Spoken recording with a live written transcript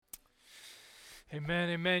Amen,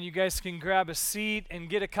 amen. You guys can grab a seat and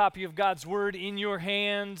get a copy of God's Word in your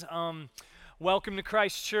hand. Welcome to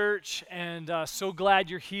Christ Church, and so glad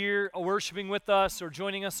you're here worshiping with us or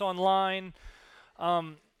joining us online.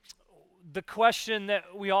 The question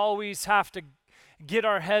that we always have to get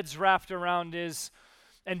our heads wrapped around is,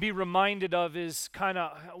 and be reminded of, is kind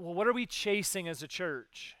of, well, what are we chasing as a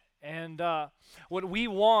church? And what we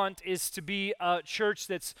want is to be a church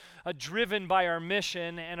that's driven by our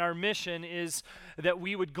mission, and our mission is that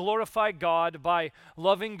we would glorify God by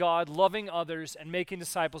loving others, and making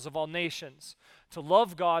disciples of all nations. To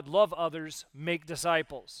love God, love others, make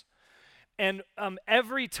disciples. And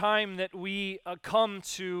every time that we come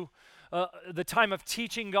to the time of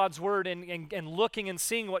teaching God's Word and looking and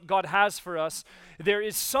seeing what God has for us, there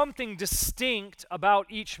is something distinct about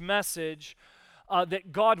each message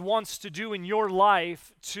that God wants to do in your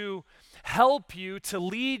life to help you, to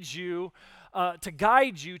lead you, to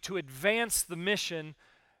guide you, to advance the mission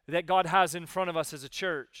that God has in front of us as a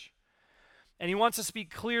church. And He wants to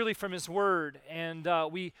speak clearly from His Word. And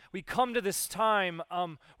we come to this time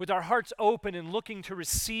with our hearts open and looking to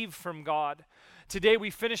receive from God. Today we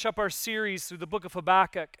finish up our series through the book of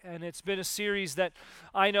Habakkuk, and it's been a series that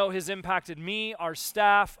I know has impacted me, our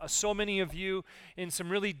staff, so many of you in some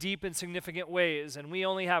really deep and significant ways. And we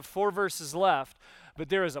only have 4 verses left, but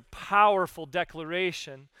there is a powerful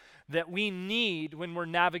declaration that we need when we're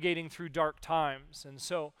navigating through dark times. And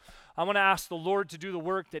so I want to ask the Lord to do the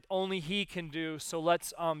work that only He can do, so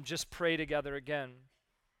let's just pray together again.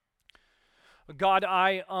 God,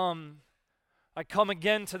 I come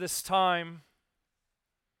again to this time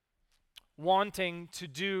wanting to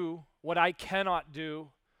do what I cannot do,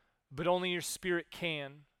 but only your Spirit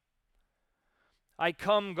can. I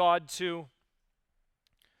come, God, to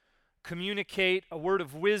communicate a word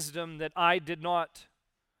of wisdom that I did not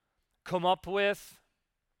come up with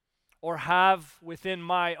or have within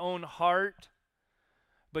my own heart,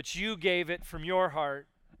 but you gave it from your heart.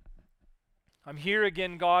 I'm here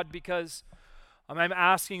again, God, because I'm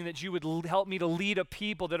asking that you would help me to lead a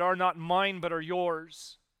people that are not mine but are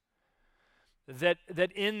yours. That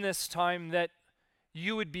in this time that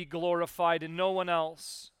you would be glorified and no one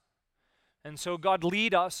else. And so God,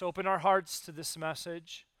 lead us, open our hearts to this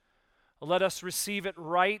message. Let us receive it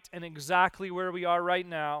right and exactly where we are right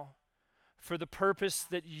now for the purpose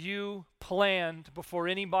that you planned before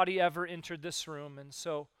anybody ever entered this room. And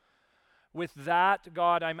so with that,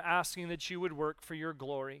 God, I'm asking that you would work for your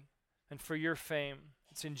glory and for your fame.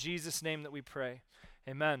 It's in Jesus' name that we pray.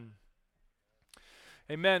 Amen.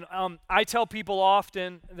 Amen. I tell people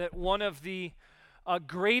often that one of the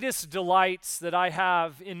greatest delights that I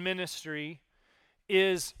have in ministry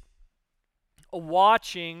is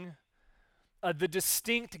watching the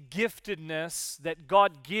distinct giftedness that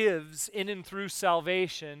God gives in and through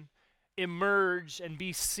salvation emerge and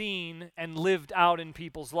be seen and lived out in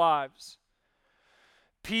people's lives.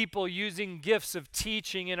 People using gifts of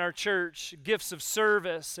teaching in our church, gifts of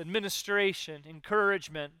service, administration,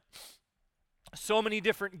 encouragement, so many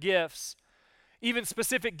different gifts, even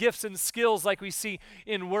specific gifts and skills like we see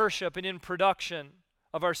in worship and in production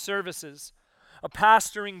of our services,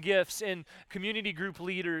 pastoring gifts in community group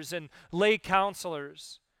leaders and lay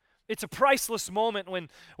counselors. It's a priceless moment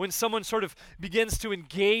when someone sort of begins to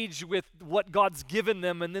engage with what God's given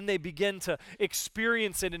them, and then they begin to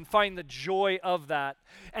experience it and find the joy of that.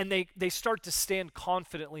 And they start to stand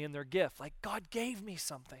confidently in their gift, like God gave me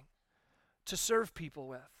something to serve people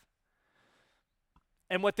with.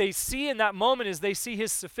 And what they see in that moment is they see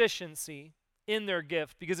His sufficiency in their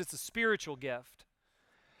gift because it's a spiritual gift.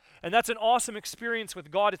 And that's an awesome experience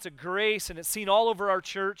with God. It's a grace, and it's seen all over our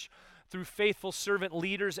church through faithful servant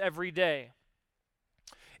leaders every day.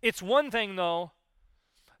 It's one thing, though,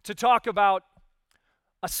 to talk about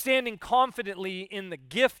standing confidently in the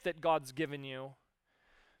gift that God's given you.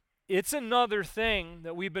 It's another thing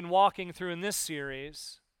that we've been walking through in this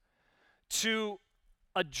series to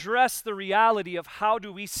address the reality of how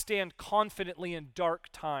do we stand confidently in dark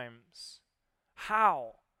times.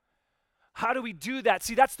 How? How do we do that?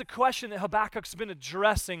 See, that's the question that Habakkuk's been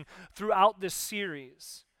addressing throughout this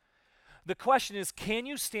series. The question is, can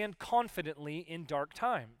you stand confidently in dark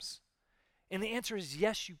times? And the answer is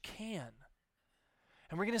yes, you can.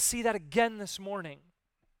 And we're going to see that again this morning.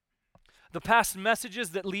 The past messages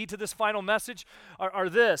that lead to this final message are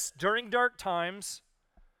this. During dark times,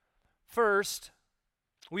 first,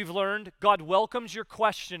 we've learned God welcomes your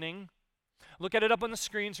questioning. Look at it up on the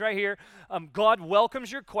screens right here. God welcomes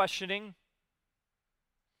your questioning.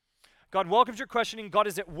 God welcomes your questioning. God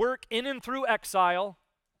is at work in and through exile.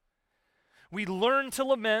 We learn to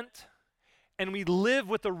lament, and we live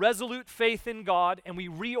with a resolute faith in God, and we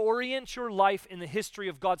reorient your life in the history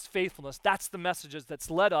of God's faithfulness. That's the messages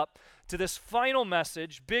that's led up to this final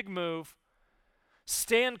message, big move.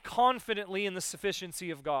 Stand confidently in the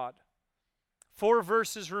sufficiency of God. 4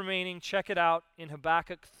 verses remaining. Check it out in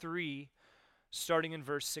Habakkuk 3, starting in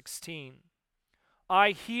verse 16.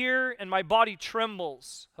 I hear and my body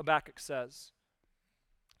trembles, Habakkuk says.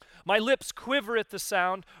 My lips quiver at the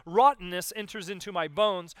sound. Rottenness enters into my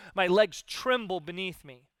bones. My legs tremble beneath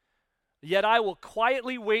me. Yet I will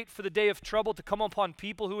quietly wait for the day of trouble to come upon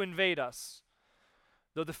people who invade us.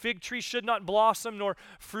 Though the fig tree should not blossom, nor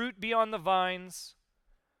fruit be on the vines,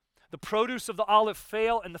 the produce of the olive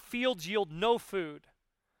fail, and the fields yield no food.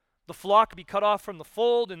 The flock be cut off from the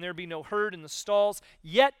fold, and there be no herd in the stalls.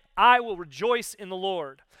 Yet I will rejoice in the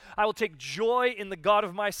Lord. I will take joy in the God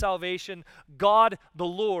of my salvation. God, the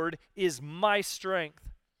Lord, is my strength.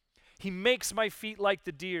 He makes my feet like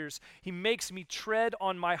the deer's. He makes me tread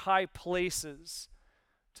on my high places.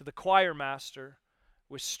 To the choir master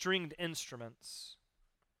with stringed instruments.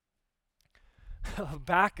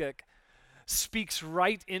 Habakkuk speaks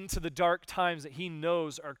right into the dark times that he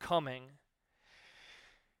knows are coming.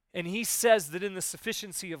 And he says that in the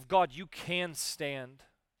sufficiency of God, you can stand.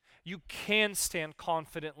 You can stand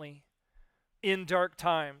confidently in dark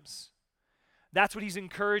times. That's what he's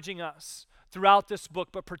encouraging us throughout this book,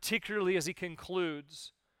 but particularly as he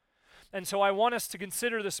concludes. And so I want us to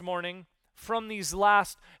consider this morning, from these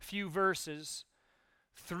last few verses,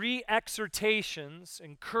 3 exhortations,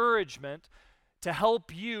 encouragement, to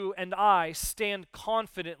help you and I stand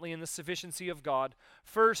confidently in the sufficiency of God.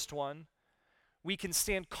 First one, we can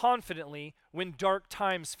stand confidently when dark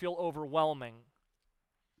times feel overwhelming.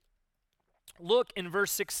 Look in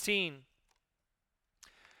verse 16.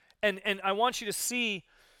 And I want you to see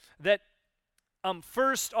that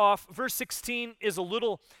first off, verse 16 is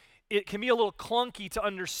it can be a little clunky to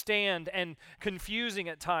understand and confusing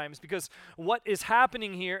at times, because what is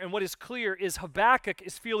happening here and what is clear is Habakkuk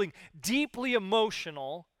is feeling deeply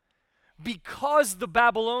emotional because the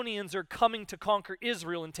Babylonians are coming to conquer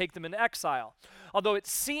Israel and take them into exile. Although it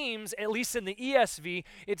seems, at least in the ESV,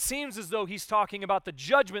 it seems as though he's talking about the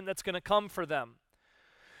judgment that's going to come for them.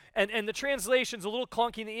 And the translation's a little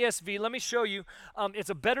clunky in the ESV. Let me show you.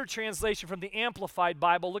 It's a better translation from the Amplified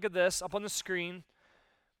Bible. Look at this up on the screen.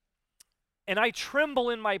 And I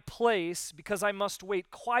tremble in my place because I must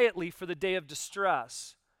wait quietly for the day of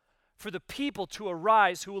distress, for the people to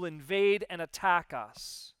arise who will invade and attack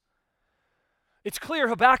us. It's clear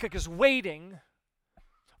Habakkuk is waiting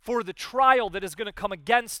for the trial that is going to come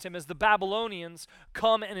against him as the Babylonians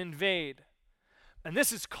come and invade. And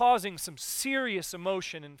this is causing some serious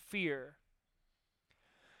emotion and fear.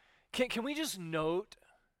 Can we just note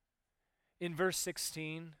in verse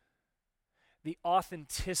 16 the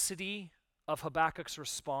authenticity of Habakkuk's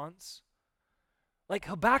response? Like,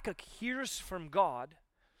 Habakkuk hears from God.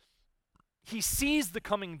 He sees the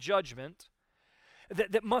coming judgment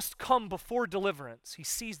that must come before deliverance. He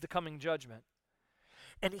sees the coming judgment.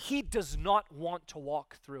 And he does not want to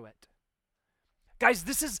walk through it. Guys,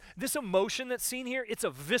 this emotion that's seen here, it's a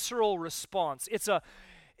visceral response.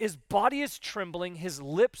 His body is trembling, his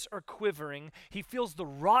lips are quivering, he feels the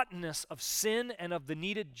rottenness of sin and of the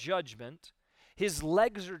needed judgment. His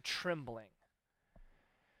legs are trembling.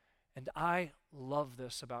 And I love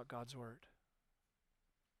this about God's word.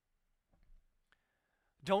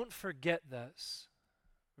 Don't forget this,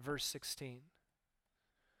 verse 16.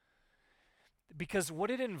 Because what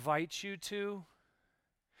it invites you to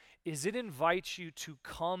is it invites you to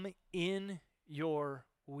come in your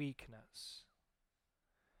weakness,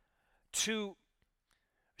 to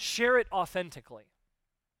share it authentically.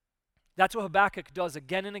 That's what Habakkuk does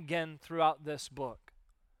again and again throughout this book.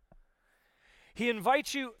 He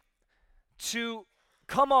invites you to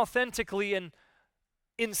come authentically, and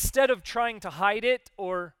instead of trying to hide it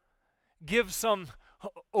or give some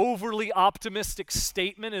overly optimistic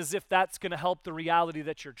statement as if that's going to help the reality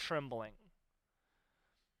that you're trembling.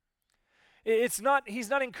 He's not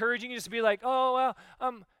encouraging you just to be like, oh,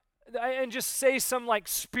 well, and just say some like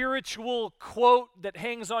spiritual quote that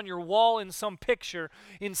hangs on your wall in some picture.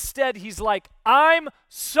 Instead, he's like, I'm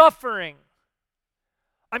suffering.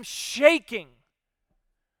 I'm shaking.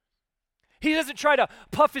 He doesn't try to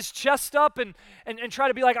puff his chest up and try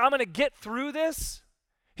to be like, I'm going to get through this.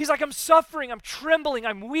 He's like, I'm suffering, I'm trembling,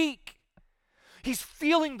 I'm weak. He's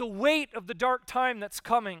feeling the weight of the dark time that's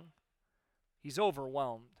coming. He's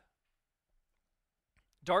overwhelmed.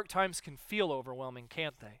 Dark times can feel overwhelming,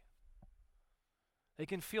 can't they? They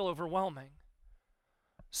can feel overwhelming.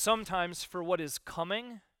 Sometimes for what is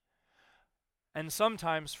coming, and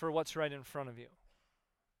sometimes for what's right in front of you.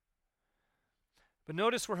 But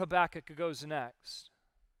notice where Habakkuk goes next.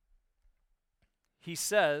 He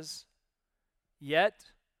says,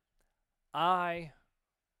 "Yet I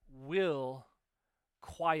will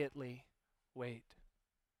quietly wait."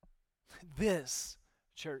 This,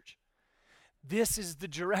 church, this is the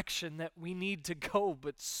direction that we need to go,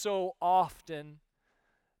 but so often,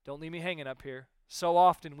 don't leave me hanging up here, so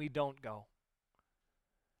often we don't go.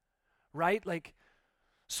 Right? Like,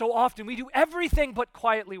 so often we do everything but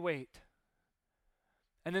quietly wait.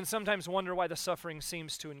 And then sometimes wonder why the suffering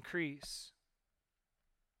seems to increase.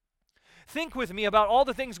 Think with me about all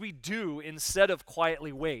the things we do instead of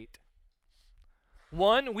quietly wait.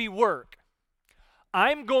 One, we work.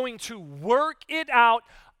 I'm going to work it out.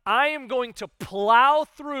 I am going to plow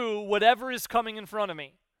through whatever is coming in front of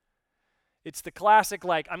me. It's the classic,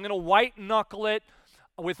 like, I'm going to white knuckle it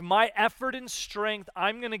with my effort and strength.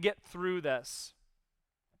 I'm going to get through this.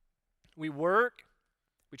 We work.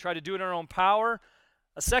 We try to do it in our own power.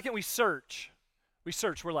 A second, we search.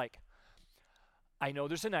 We're like, I know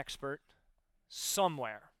there's an expert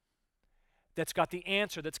somewhere that's got the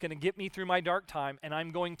answer that's going to get me through my dark time, and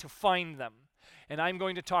I'm going to find them. And I'm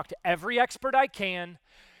going to talk to every expert I can.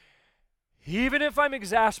 Even if I'm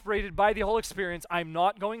exasperated by the whole experience, I'm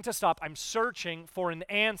not going to stop. I'm searching for an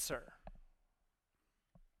answer.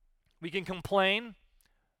 We can complain.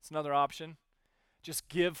 It's another option. Just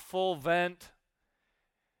give full vent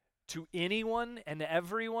to anyone and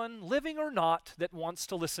everyone, living or not, that wants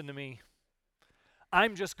to listen to me.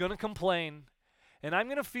 I'm just going to complain, and I'm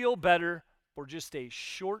going to feel better for just a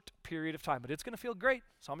short period of time. But it's going to feel great,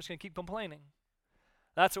 so I'm just going to keep complaining.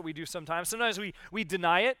 That's what we do sometimes. Sometimes we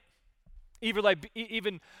deny it.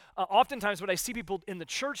 Even oftentimes what I see people in the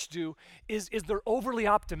church do is they're overly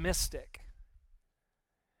optimistic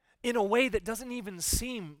in a way that doesn't even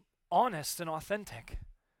seem honest and authentic.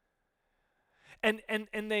 And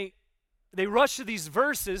they rush to these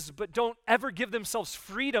verses but don't ever give themselves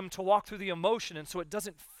freedom to walk through the emotion, and so it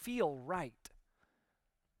doesn't feel right.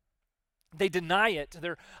 They deny it.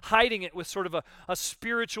 They're hiding it with sort of a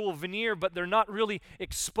spiritual veneer, but they're not really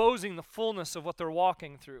exposing the fullness of what they're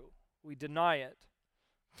walking through. We deny it.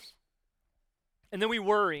 And then we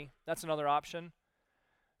worry. That's another option.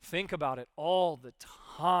 Think about it all the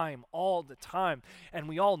time. And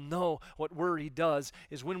we all know what worry does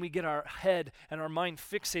is when we get our head and our mind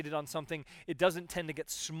fixated on something, it doesn't tend to get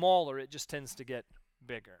smaller, it just tends to get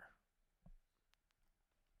bigger.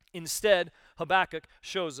 Instead, Habakkuk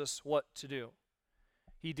shows us what to do.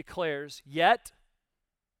 He declares, "Yet,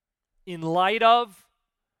 in light of,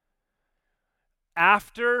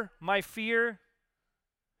 after my fear,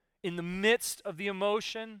 in the midst of the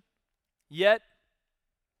emotion, yet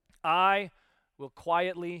I will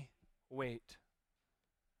quietly wait."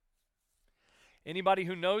 Anybody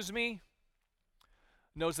who knows me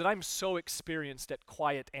knows that I'm so experienced at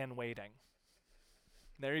quiet and waiting.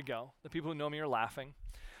 There you go. The people who know me are laughing.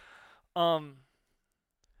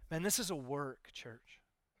 Man, this is a work, church.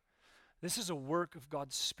 This is a work of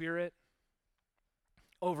God's Spirit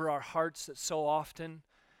over our hearts that so often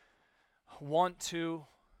want to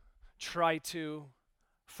try to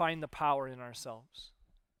find the power in ourselves.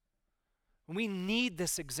 We need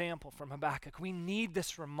this example from Habakkuk. We need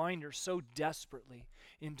this reminder so desperately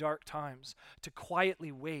in dark times to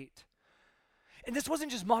quietly wait. And this wasn't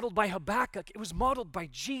just modeled by Habakkuk, it was modeled by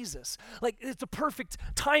Jesus. Like, it's a perfect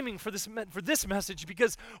timing for this message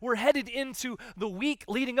because we're headed into the week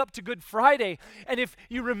leading up to Good Friday. And if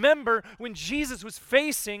you remember, when Jesus was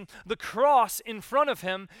facing the cross in front of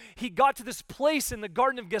him, he got to this place in the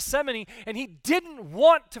Garden of Gethsemane and he didn't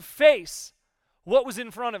want to face what was in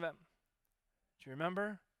front of him. Do you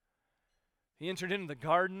remember? He entered into the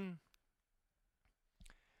garden.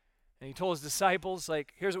 And he told his disciples,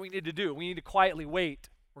 like, here's what we need to do. We need to quietly wait.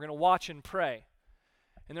 We're going to watch and pray.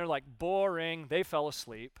 And they're like, boring. They fell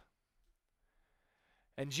asleep.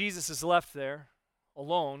 And Jesus is left there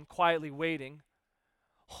alone, quietly waiting,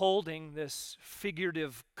 holding this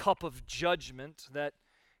figurative cup of judgment that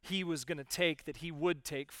he was going to take, that he would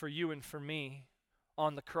take for you and for me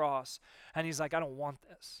on the cross. And he's like, I don't want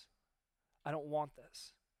this. I don't want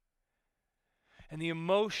this. And the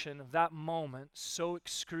emotion of that moment, so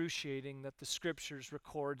excruciating that the scriptures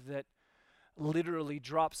record that literally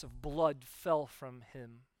drops of blood fell from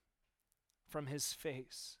him, from his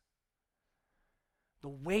face. The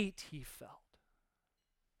weight he felt.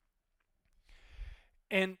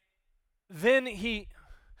 And then he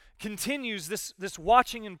continues this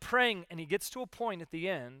watching and praying, and he gets to a point at the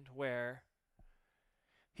end where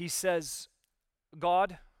he says,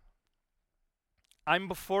 God, I'm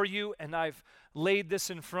before you and I've laid this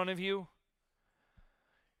in front of you.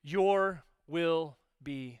 Your will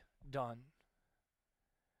be done.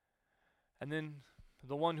 And then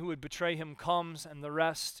the one who would betray him comes, and the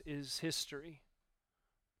rest is history.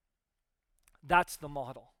 That's the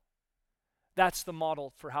model. That's the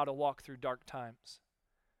model for how to walk through dark times.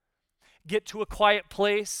 Get to a quiet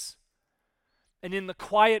place, and in the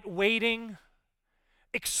quiet waiting,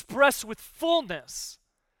 express with fullness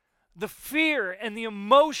the fear and the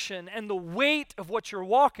emotion and the weight of what you're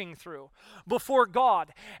walking through before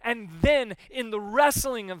God. And then in the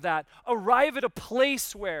wrestling of that, arrive at a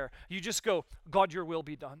place where you just go, God, your will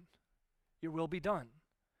be done. Your will be done.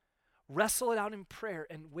 Wrestle it out in prayer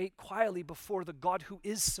and wait quietly before the God who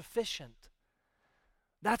is sufficient.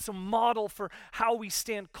 That's a model for how we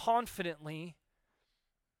stand confidently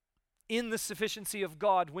in the sufficiency of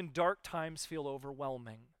God when dark times feel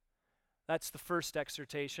overwhelming. That's the first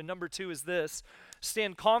exhortation. Number 2 is this: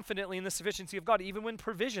 stand confidently in the sufficiency of God even when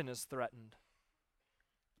provision is threatened.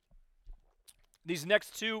 These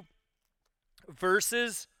next 2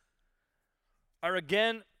 verses are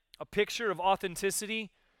again a picture of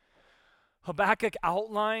authenticity. Habakkuk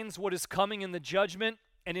outlines what is coming in the judgment,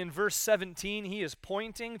 and in verse 17 he is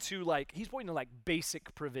pointing to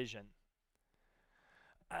basic provision.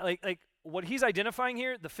 Like what he's identifying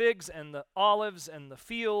here, the figs and the olives and the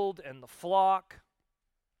field and the flock,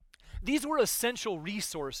 these were essential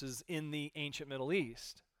resources in the ancient Middle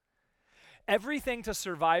East. Everything to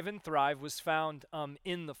survive and thrive was found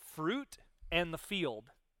in the fruit and the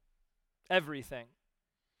field. Everything.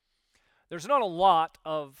 There's not a lot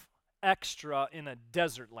of extra in a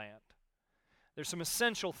desert land. There's some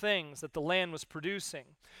essential things that the land was producing.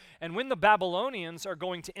 And when the Babylonians are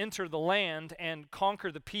going to enter the land and conquer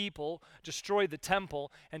the people, destroy the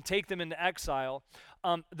temple, and take them into exile,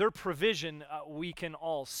 their provision, we can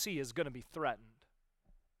all see, is going to be threatened.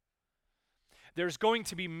 There's going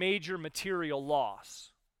to be major material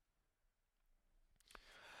loss.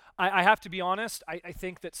 I have to be honest, I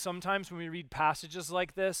think that sometimes when we read passages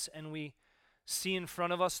like this and we see in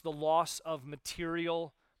front of us the loss of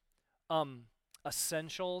material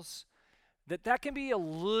essentials, that can be a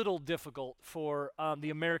little difficult for the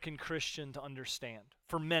American Christian to understand,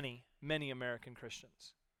 for many American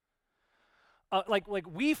Christians. Like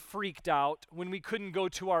we freaked out when we couldn't go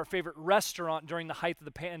to our favorite restaurant during the height of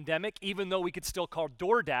the pandemic, even though we could still call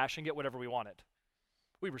DoorDash and get whatever we wanted.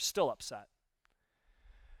 We were still upset.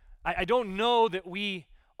 I don't know that we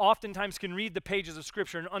oftentimes can read the pages of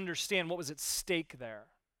Scripture and understand what was at stake there.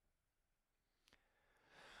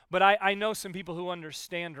 But I know some people who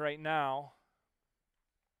understand right now.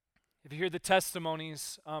 If you hear the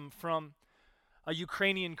testimonies from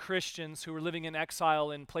Ukrainian Christians who were living in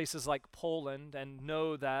exile in places like Poland and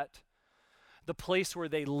know that the place where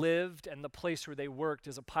they lived and the place where they worked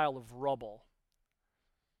is a pile of rubble,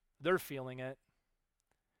 they're feeling it,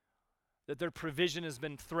 that their provision has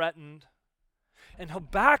been threatened. And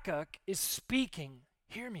Habakkuk is speaking,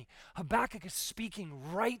 hear me, Habakkuk is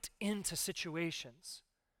speaking right into situations.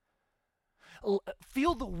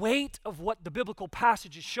 Feel the weight of what the biblical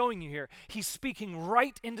passage is showing you here. He's speaking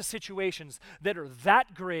right into situations that are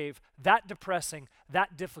that grave, that depressing,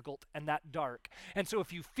 that difficult, and that dark. And so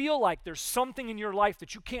if you feel like there's something in your life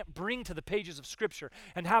that you can't bring to the pages of Scripture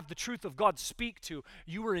and have the truth of God speak to,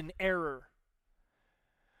 you are in error.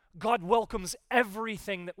 God welcomes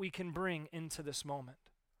everything that we can bring into this moment.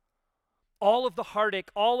 All of the heartache,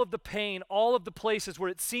 all of the pain, all of the places where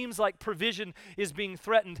it seems like provision is being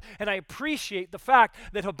threatened. And I appreciate the fact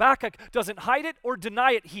that Habakkuk doesn't hide it or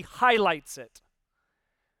deny it, he highlights it.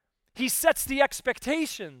 He sets the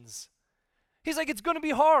expectations. He's like, it's going to be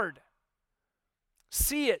hard.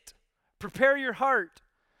 See it. Prepare your heart.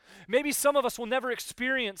 Maybe some of us will never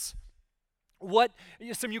experience what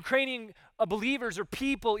some Ukrainian believers or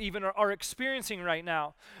people even are experiencing right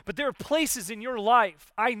now. But there are places in your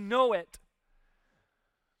life, I know it.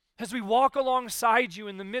 As we walk alongside you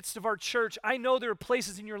in the midst of our church, I know there are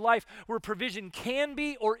places in your life where provision can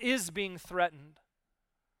be or is being threatened.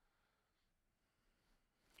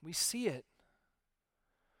 We see it.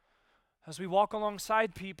 As we walk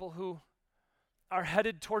alongside people who are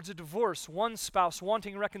headed towards a divorce, one spouse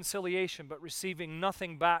wanting reconciliation but receiving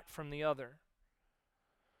nothing back from the other.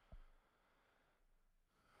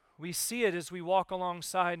 We see it as we walk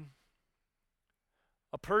alongside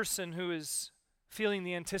a person who is feeling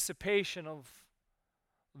the anticipation of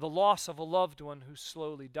the loss of a loved one who's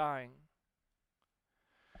slowly dying.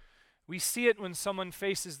 We see it when someone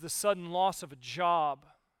faces the sudden loss of a job.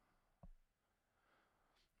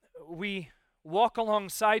 We walk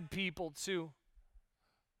alongside people to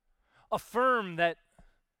affirm that,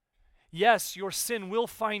 yes, your sin will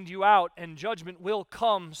find you out and judgment will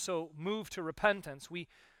come, so move to repentance. We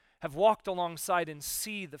have walked alongside and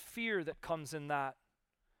see the fear that comes in that.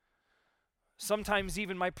 Sometimes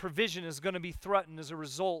even my provision is going to be threatened as a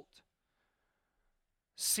result.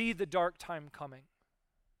 See the dark time coming.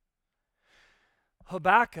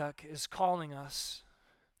 Habakkuk is calling us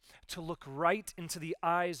to look right into the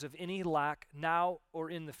eyes of any lack now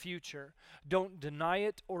or in the future. Don't deny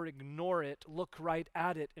it or ignore it. Look right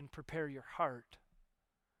at it and prepare your heart.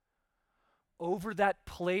 Over that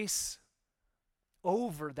place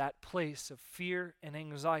of fear and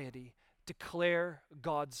anxiety, declare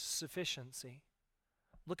God's sufficiency.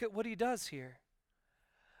 Look at what he does here.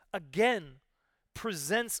 Again,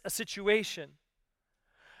 presents a situation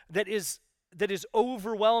that is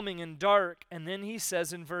overwhelming and dark. And then he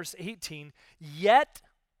says in verse 18, yet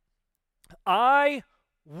I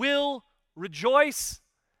will rejoice,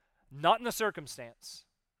 not in the circumstance,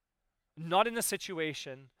 not in the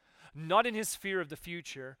situation, not in his fear of the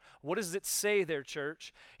future. What does it say there,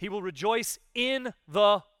 church? He will rejoice in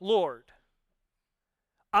the Lord.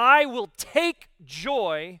 I will take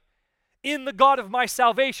joy in the God of my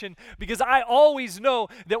salvation, because I always know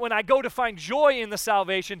that when I go to find joy in the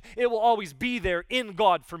salvation, it will always be there in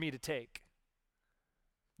God for me to take.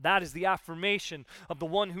 That is the affirmation of the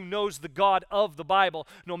one who knows the God of the Bible.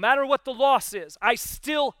 No matter what the loss is, I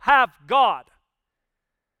still have God.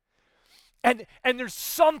 And there's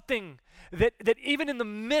something that even in the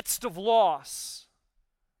midst of loss,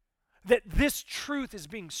 that this truth is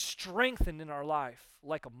being strengthened in our life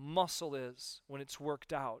like a muscle is when it's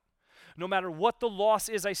worked out. No matter what the loss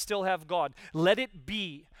is, I still have God. Let it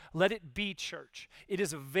be, church. It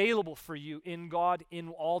is available for you in God, in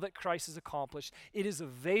all that Christ has accomplished. It is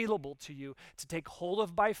available to you to take hold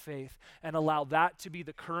of by faith and allow that to be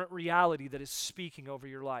the current reality that is speaking over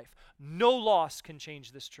your life. No loss can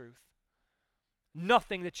change this truth.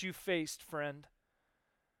 Nothing that you faced, friend,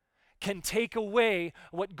 can take away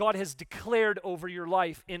what God has declared over your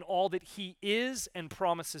life in all that he is and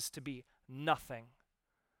promises to be. Nothing.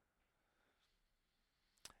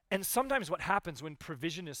 And sometimes what happens when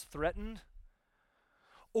provision is threatened,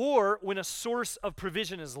 or when a source of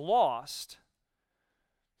provision is lost,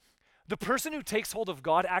 the person who takes hold of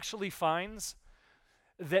God actually finds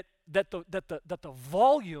that the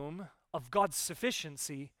volume of God's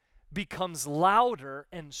sufficiency becomes louder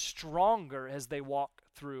and stronger as they walk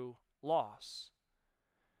through loss.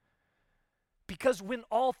 Because when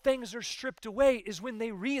all things are stripped away is when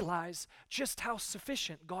they realize just how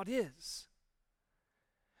sufficient God is.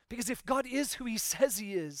 Because if God is who he says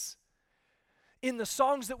he is, in the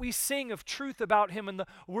songs that we sing of truth about him and the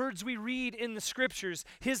words we read in the scriptures,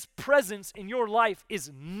 his presence in your life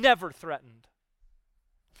is never threatened.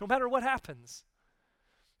 No matter what happens,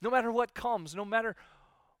 no matter what comes, no matter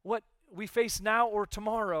what we face now or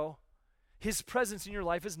tomorrow, his presence in your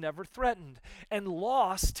life is never threatened. And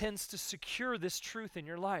loss tends to secure this truth in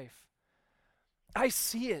your life. I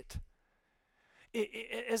see it.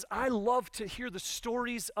 As I love to hear the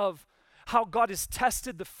stories of how God has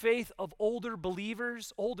tested the faith of older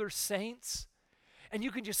believers, older saints, and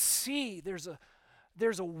you can just see there's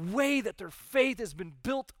a way that their faith has been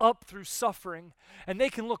built up through suffering, and they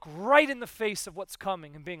can look right in the face of what's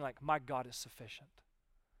coming and being like, my God is sufficient.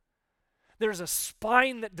 There's a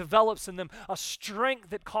spine that develops in them, a strength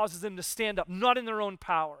that causes them to stand up, not in their own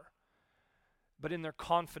power, but in their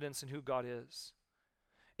confidence in who God is.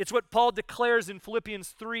 It's what Paul declares in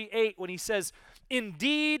Philippians 3:8 when he says,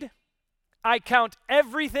 indeed, I count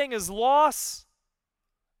everything as loss.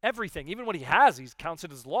 Everything, even what he has, he counts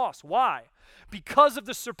it as loss. Why? Because of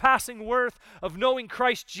the surpassing worth of knowing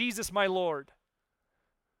Christ Jesus my Lord.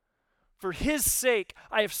 For his sake,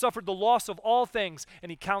 I have suffered the loss of all things,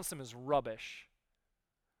 and he counts them as rubbish,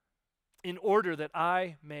 in order that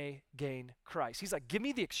I may gain Christ. He's like, give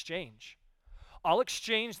me the exchange. I'll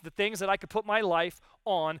exchange the things that I could put my life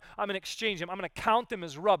on. I'm going to exchange them. I'm going to count them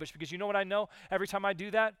as rubbish, because you know what I know every time I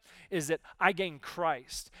do that is that I gain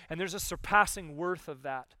Christ. And there's a surpassing worth of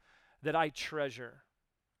that I treasure.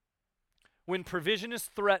 When provision is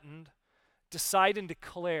threatened, decide and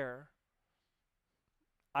declare,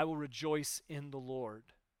 I will rejoice in the Lord.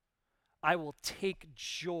 I will take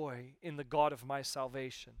joy in the God of my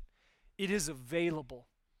salvation. It is available.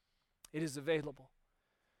 It is available.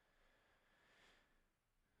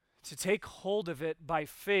 To take hold of it by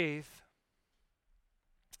faith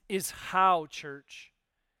is how, church,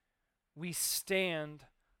 we stand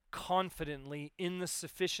confidently in the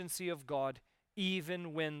sufficiency of God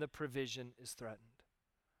even when the provision is threatened.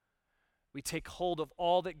 We take hold of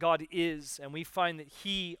all that God is, and we find that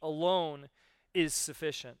he alone is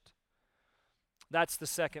sufficient. That's the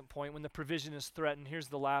second point. When the provision is threatened, here's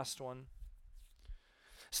the last one.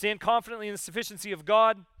 Stand confidently in the sufficiency of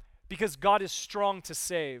God, because God is strong to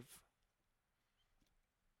save.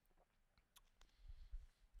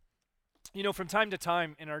 You know, from time to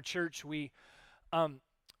time in our church, we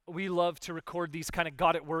love to record these kind of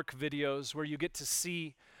God at work videos where you get to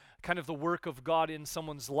see kind of the work of God in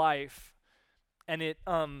someone's life. And it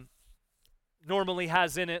normally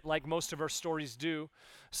has in it, like most of our stories do,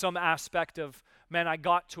 some aspect of, man, I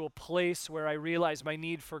got to a place where I realized my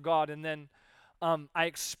need for God, and then I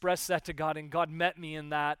expressed that to God, and God met me in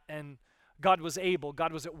that, and God was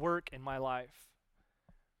at work in my life.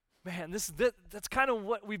 Man, that's kind of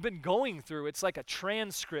what we've been going through. It's like a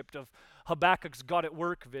transcript of Habakkuk's God at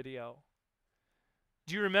work video.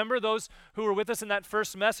 Do you remember those who were with us in that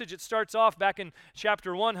first message? It starts off back in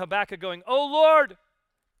chapter 1, Habakkuk going, "Oh Lord,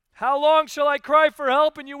 how long shall I cry for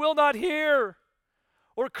help and you will not hear?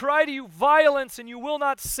 Or cry to you violence and you will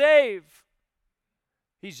not save?"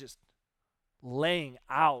 He's just laying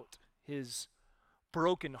out his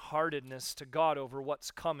brokenheartedness to God over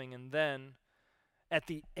what's coming. And then at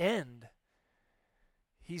the end,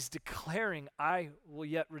 he's declaring, "I will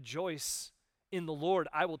yet rejoice in the Lord.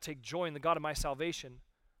 I will take joy in the God of my salvation.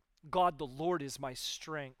 God the Lord is my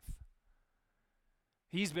strength."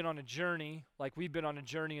 He's been on a journey like we've been on a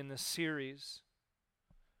journey in this series.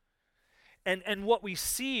 And what we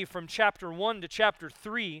see from chapter 1 to chapter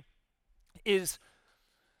 3 is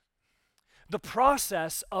the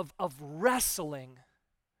process of wrestling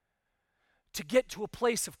to get to a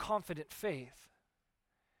place of confident faith.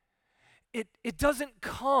 It doesn't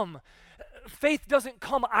come, faith doesn't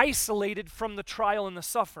come isolated from the trial and the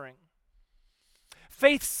suffering.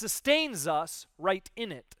 Faith sustains us right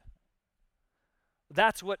in it.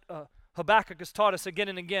 That's what Habakkuk has taught us again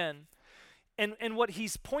and again. And what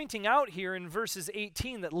he's pointing out here in verses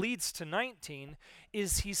 18 that leads to 19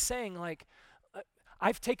 is he's saying, like,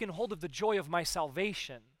 I've taken hold of the joy of my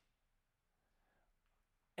salvation.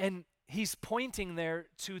 And he's pointing there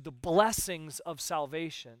to the blessings of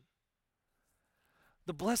salvation.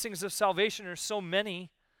 The blessings of salvation are so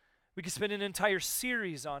many, we could spend an entire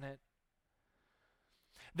series on it.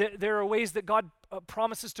 There are ways that God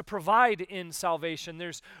promises to provide in salvation.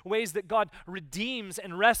 There's ways that God redeems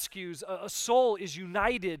and rescues. A soul is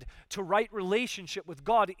united to right relationship with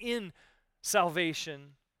God in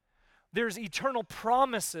salvation. There's eternal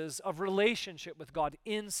promises of relationship with God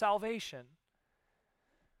in salvation.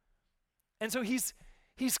 And so he's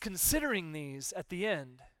considering these at the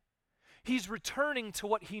end. He's returning to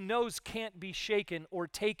what he knows can't be shaken or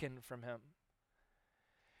taken from him.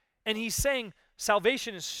 And he's saying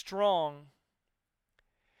salvation is strong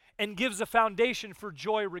and gives a foundation for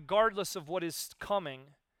joy regardless of what is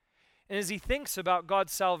coming. And as he thinks about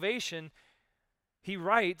God's salvation, he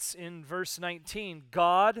writes in verse 19,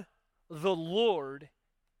 "God, the Lord,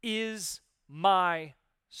 is my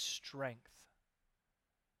strength."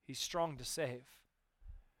 He's strong to save.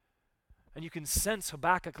 And you can sense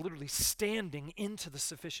Habakkuk literally standing into the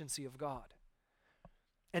sufficiency of God.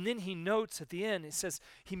 And then he notes at the end, it says,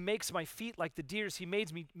 "He makes my feet like the deer's. He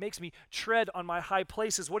makes me tread on my high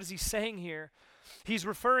places." What is he saying here? He's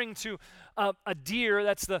referring to a deer.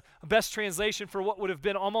 That's the best translation for what would have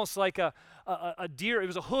been almost like a deer. It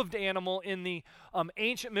was a hooved animal in the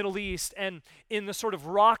ancient Middle East, and in the sort of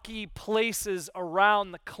rocky places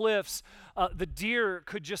around the cliffs, the deer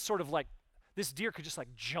could just sort of like, this deer could just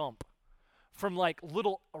like jump from like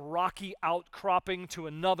little rocky outcropping to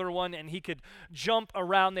another one, and he could jump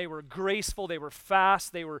around. They were graceful, they were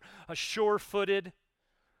fast, they were sure-footed.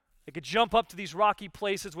 They could jump up to these rocky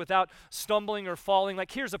places without stumbling or falling.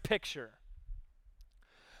 Like, here's a picture.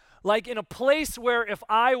 Like in a place where if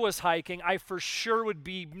I was hiking, I for sure would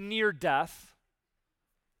be near death.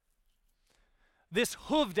 This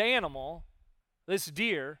hooved animal, this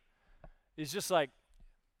deer, is just like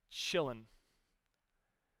chilling.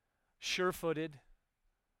 Sure-footed,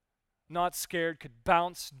 not scared, could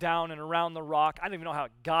bounce down and around the rock. I don't even know how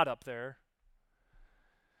it got up there.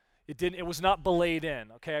 It was not belayed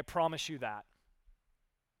in, okay? I promise you that.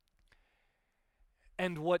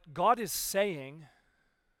 And what God is saying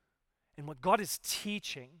and what God is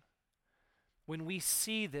teaching when we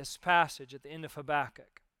see this passage at the end of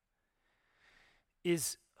Habakkuk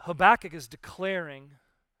is Habakkuk is declaring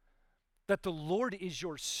that the Lord is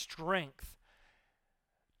your strength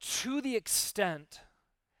to the extent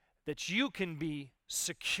that you can be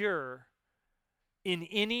secure in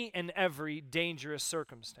any and every dangerous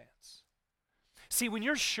circumstance. See, when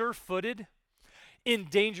you're sure-footed in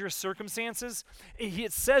dangerous circumstances,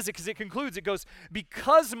 it says it because it concludes, it goes,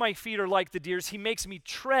 "Because my feet are like the deer's, he makes me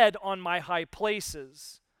tread on my high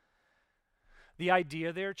places." The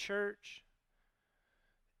idea there, church,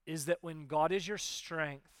 is that when God is your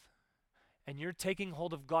strength and you're taking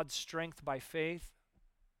hold of God's strength by faith,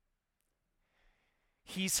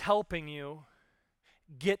 He's helping you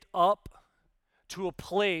get up to a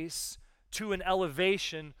place, to an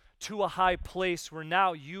elevation, to a high place where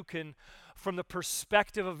now you can, from the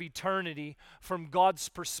perspective of eternity, from God's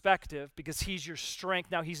perspective, because He's your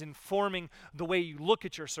strength, now He's informing the way you look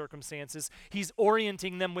at your circumstances. He's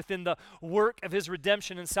orienting them within the work of His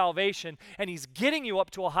redemption and salvation, and He's getting you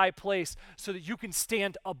up to a high place so that you can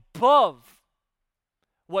stand above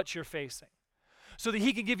what you're facing, so that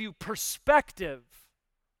He can give you perspective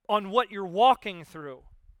on what you're walking through.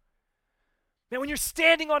 Now, when you're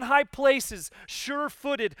standing on high places,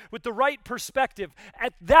 sure-footed, with the right perspective,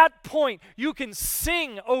 at that point, you can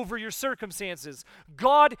sing over your circumstances.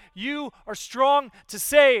 God, you are strong to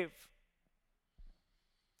save.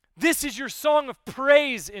 This is your song of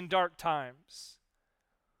praise in dark times.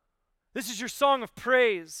 This is your song of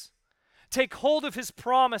praise. Take hold of His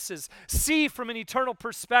promises. See from an eternal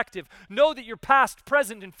perspective. Know that your past,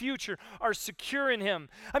 present, and future are secure in Him.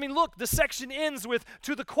 I mean, look, the section ends with,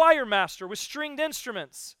 to the choir master with stringed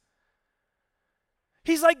instruments.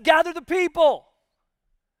 He's like, gather the people.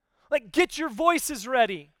 Like, get your voices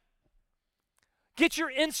ready. Get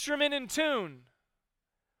your instrument in tune.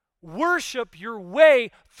 Worship your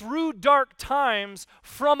way through dark times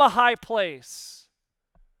from a high place.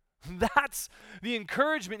 That's the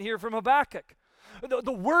encouragement here from Habakkuk.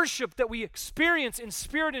 The worship that we experience in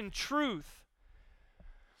spirit and truth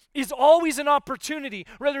is always an opportunity,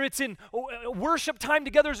 whether it's in worship time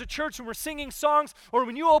together as a church when we're singing songs, or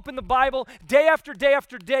when you open the Bible day after day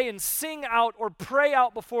after day and sing out or pray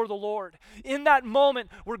out before the Lord. In that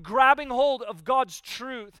moment, we're grabbing hold of God's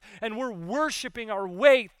truth and we're worshiping our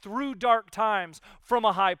way through dark times from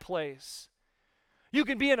a high place. You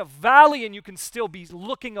can be in a valley and you can still be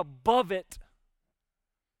looking above it.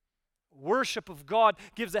 Worship of God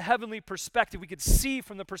gives a heavenly perspective. We could see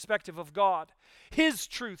from the perspective of God. His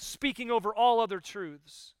truth speaking over all other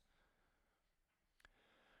truths.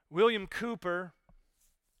 William Cowper,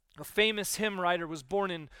 a famous hymn writer, was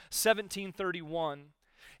born in 1731.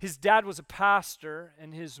 His dad was a pastor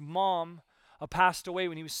and his mom passed away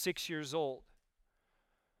when he was 6 years old.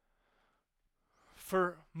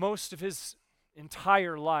 For most of his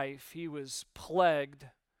entire life, he was plagued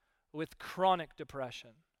with chronic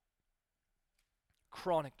depression.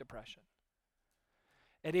 Chronic depression.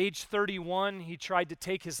 At age 31, he tried to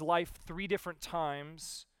take his life 3 different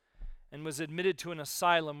times and was admitted to an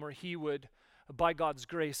asylum where he would, by God's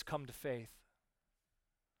grace, come to faith.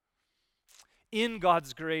 In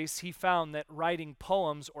God's grace, he found that writing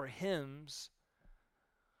poems or hymns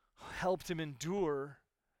helped him endure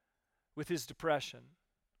with his depression.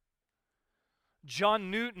 John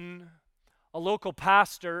Newton, a local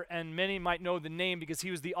pastor, and many might know the name because he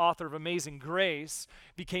was the author of Amazing Grace,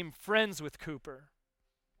 became friends with Cowper.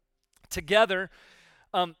 Together,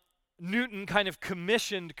 Newton kind of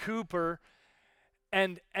commissioned Cowper,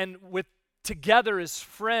 and together as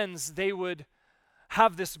friends, they would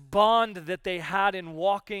have this bond that they had in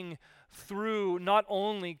walking through not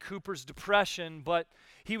only Cowper's depression, but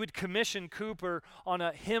he would commission Cowper on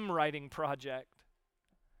a hymn writing project.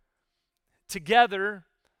 Together,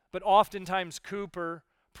 but oftentimes Cowper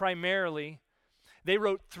primarily, they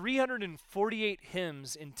wrote 348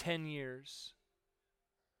 hymns in 10 years.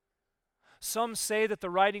 Some say that the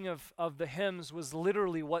writing of the hymns was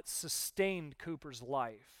literally what sustained Cowper's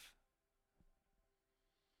life.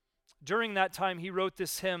 During that time, he wrote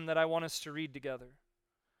this hymn that I want us to read together.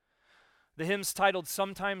 The hymn's titled,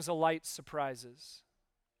 Sometimes a Light Surprises.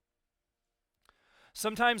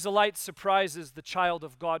 Sometimes the light surprises the child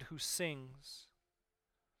of God who sings,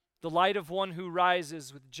 the light of one who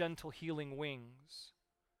rises with gentle healing wings.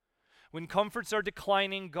 When comforts are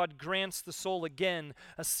declining, God grants the soul again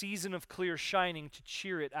a season of clear shining to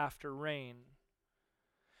cheer it after rain.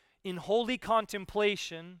 In holy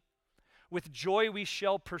contemplation, with joy we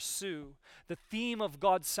shall pursue the theme of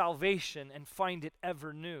God's salvation and find it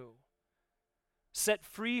ever new. Set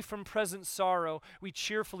free from present sorrow, we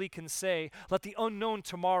cheerfully can say, let the unknown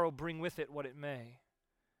tomorrow bring with it what it may.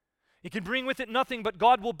 It can bring with it nothing, but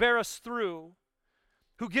God will bear us through.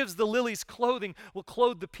 Who gives the lilies clothing will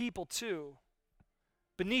clothe the people too.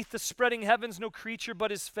 Beneath the spreading heavens no creature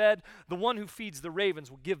but is fed. The one who feeds the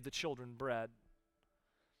ravens will give the children bread.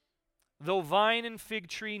 Though vine and fig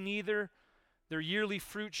tree neither their yearly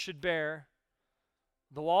fruit should bear,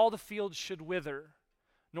 though all the fields should wither,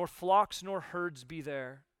 nor flocks nor herds be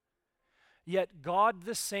there. Yet God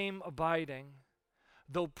the same abiding,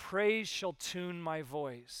 though praise shall tune my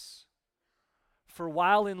voice. For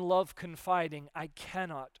while in love confiding, I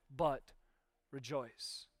cannot but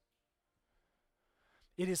rejoice.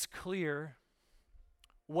 It is clear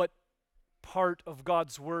what part of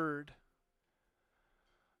God's word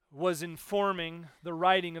was informing the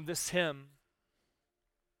writing of this hymn.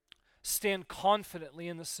 Stand confidently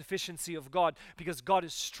in the sufficiency of God, because God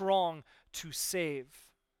is strong to save.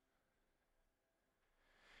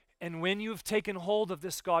 And when you have taken hold of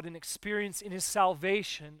this God and experience in His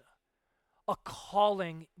salvation a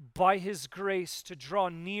calling by His grace to draw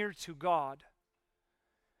near to God,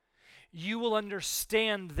 you will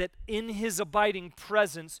understand that in His abiding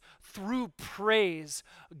presence, through praise,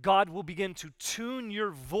 God will begin to tune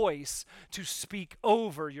your voice to speak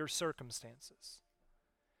over your circumstances.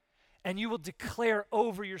 And you will declare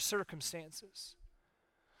over your circumstances,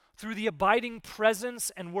 through the abiding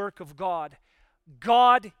presence and work of God,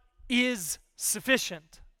 God is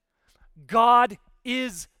sufficient. God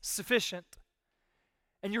is sufficient.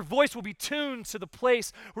 And your voice will be tuned to the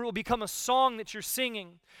place where it will become a song that you're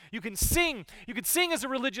singing. You can sing as a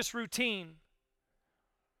religious routine.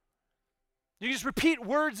 You just repeat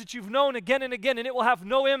words that you've known again and again, and it will have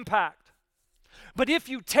no impact. But if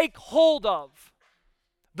you take hold of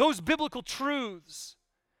those biblical truths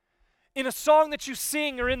in a song that you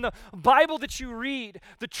sing or in the Bible that you read,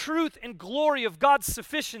 the truth and glory of God's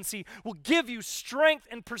sufficiency will give you strength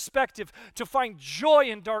and perspective to find joy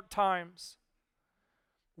in dark times.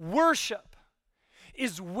 Worship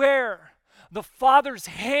is where the Father's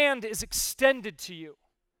hand is extended to you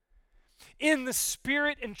in the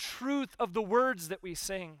spirit and truth of the words that we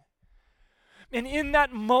sing. And in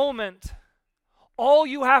that moment, all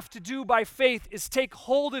you have to do by faith is take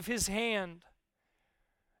hold of His hand,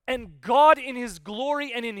 and God in His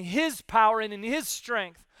glory and in His power and in His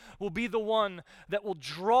strength will be the one that will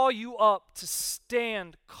draw you up to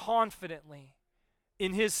stand confidently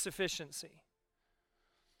in His sufficiency.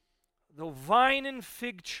 Though vine and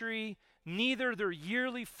fig tree neither their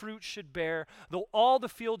yearly fruit should bear, though all the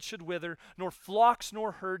field should wither, nor flocks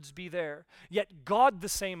nor herds be there, yet God the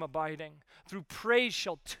same abiding, through praise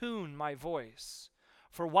shall tune my voice.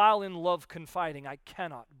 For while in love confiding, I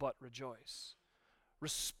cannot but rejoice.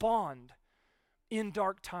 Respond in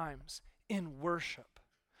dark times in worship.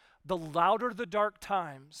 The louder the dark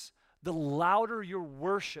times, the louder your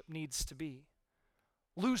worship needs to be.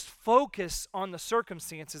 Lose focus on the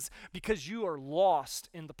circumstances because you are lost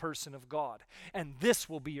in the person of God. And this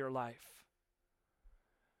will be your life.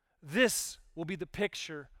 This will be the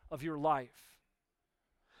picture of your life.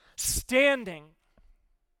 Standing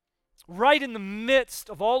right in the midst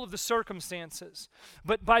of all of the circumstances,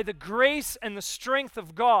 but by the grace and the strength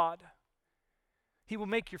of God, He will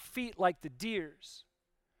make your feet like the deer's,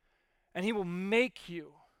 and He will make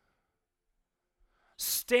you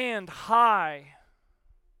stand high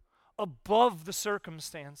above the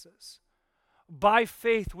circumstances by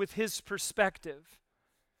faith with His perspective.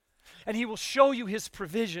 And He will show you His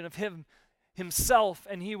provision of Himself,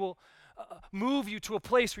 and He will move you to a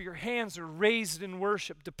place where your hands are raised in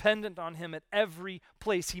worship, dependent on Him at every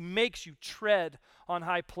place. He makes you tread on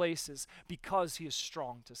high places because He is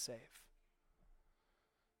strong to save.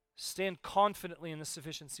 Stand confidently in the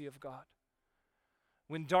sufficiency of God.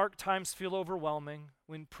 When dark times feel overwhelming,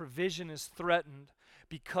 when provision is threatened,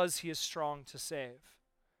 because He is strong to save.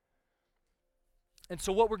 And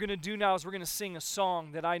so what we're going to do now is we're going to sing a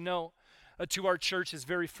song that I know to our church is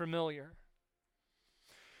very familiar.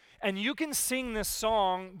 And you can sing this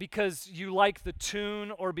song because you like the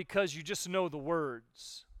tune or because you just know the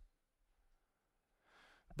words.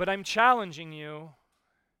 But I'm challenging you,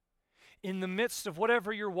 in the midst of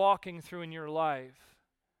whatever you're walking through in your life,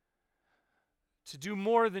 to do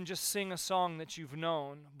more than just sing a song that you've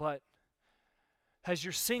known, but as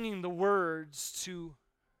you're singing the words, to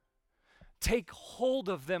take hold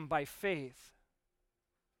of them by faith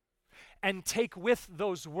and take with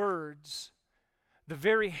those words the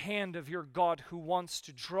very hand of your God who wants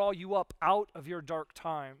to draw you up out of your dark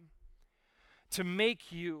time, to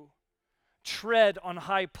make you tread on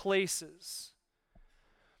high places.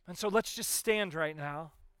 And so let's just stand right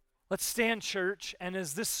now. Let's stand, church, and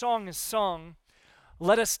as this song is sung,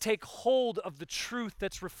 let us take hold of the truth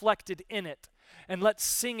that's reflected in it. And let's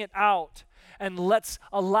sing it out. And let's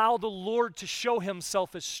allow the Lord to show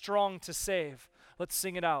Himself as strong to save. Let's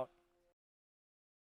sing it out.